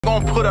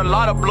gon' put a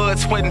lot of blood,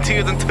 sweat, and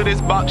tears into this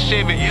box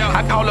Chevy.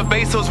 I call the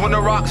Bezos when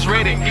the rock's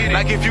ready.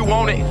 Like if you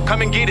want it,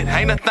 come and get it.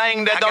 Ain't a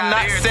thing that I'm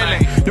not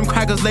selling. Them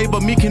crackers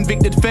label me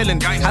convicted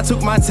felon. I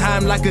took my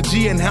time like a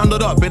G and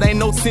handled up. It ain't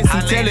no sense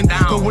in telling.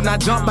 Cause when I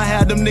jump, I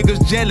had them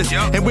niggas jealous.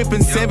 And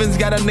whipping sevens,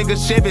 got a nigga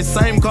Chevy,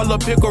 same color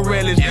pickle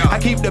relish. I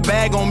keep the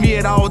bag on me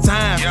at all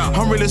times.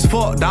 I'm real as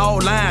fuck,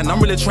 dog line. I'm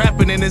really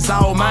trapping and it's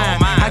all mine.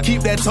 I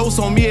keep that toast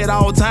on me at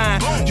all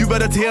times. You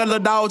better tell the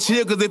dog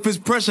chill, cause if it's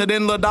pressure,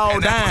 then the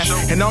dog dying.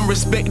 And I'm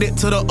respected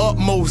to the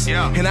utmost.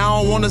 And I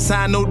don't wanna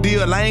sign no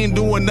deal. I ain't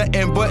doing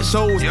nothing but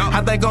shows.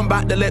 I think I'm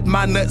about to let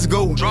my nuts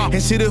go.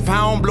 And shit, if I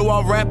don't blow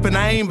off rapping,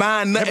 I ain't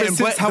buying nothing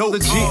but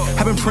dope.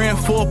 I've been praying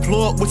for a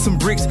plug with some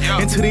bricks.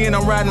 Until then,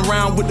 I'm riding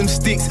around with them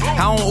sticks. I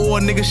don't owe a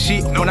nigga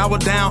shit. When I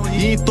was down,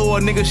 you ain't throw a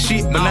nigga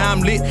shit. But now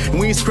I'm lit, and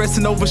we ain't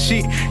stressing over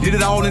shit. Did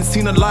it all and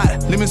seen a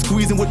lot. Lemon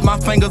squeezing with my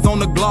fingers on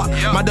the Glock.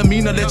 My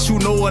demeanor let you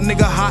know a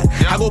nigga hot.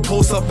 I go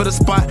post up at a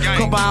spot.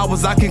 Couple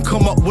hours, I can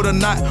come up with a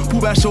knot.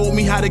 Who showed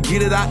me how to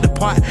get it out the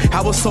pot.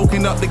 I was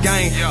soaking up the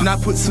game. And I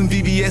put some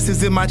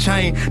VVS's in my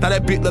chain. Now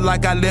that bitch look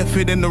like I left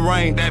it in the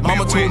rain.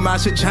 Mama told me I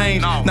should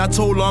change. Now I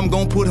told her I'm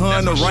gon' put her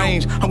in the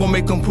range. I'm gon'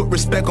 make them put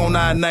respect on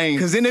our name.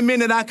 Cause in a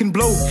minute I can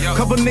blow.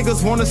 Couple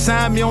niggas wanna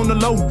sign me on the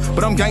low.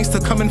 But I'm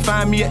gangsta, come and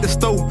find me at the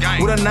store.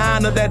 With a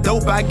 9 of that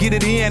dope, I get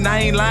it in. I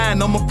ain't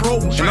lying, I'm a pro.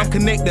 And I'm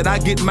connected, I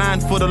get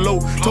mine for the low.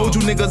 Told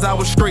you niggas I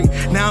was straight.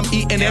 Now I'm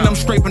eating and I'm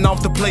scraping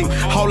off the plate.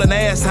 Hauling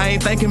ass, I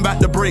ain't thinking about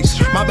the brakes.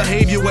 My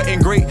behavior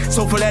wasn't great,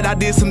 so for that I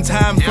did some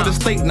time for the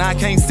state. Now I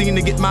can't seem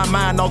to get my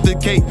mind off the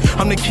cake.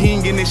 I'm the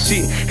king in this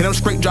shit, and I'm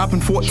straight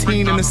dropping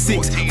 14 in the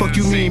 6. Fuck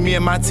you mean, me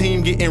and my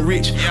team getting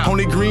rich.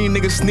 Only green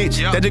niggas snitch,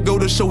 that just go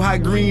to show how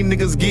green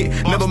niggas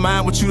get. Never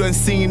mind what you done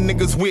seen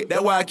niggas with,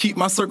 that's why I keep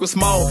my circle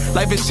small.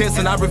 Life is chess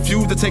and I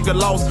refuse to take a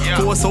loss.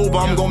 Before it's over,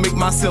 I'm gonna make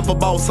myself a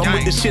boss. I'm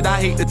with the shit I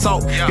hate to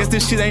talk. Guess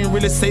this shit ain't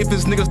really safe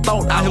as niggas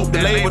thought. I hope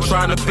the label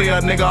trying to pay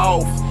a nigga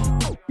off.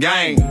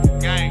 Gang.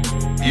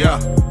 Yeah.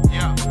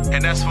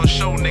 And that's for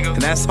sure, nigga.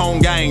 And that's home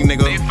gang,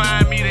 nigga. They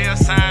find me, they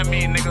assign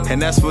me, nigga.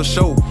 And that's for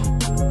sure.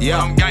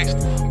 Yeah. I'm gangsta.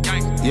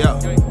 Yeah.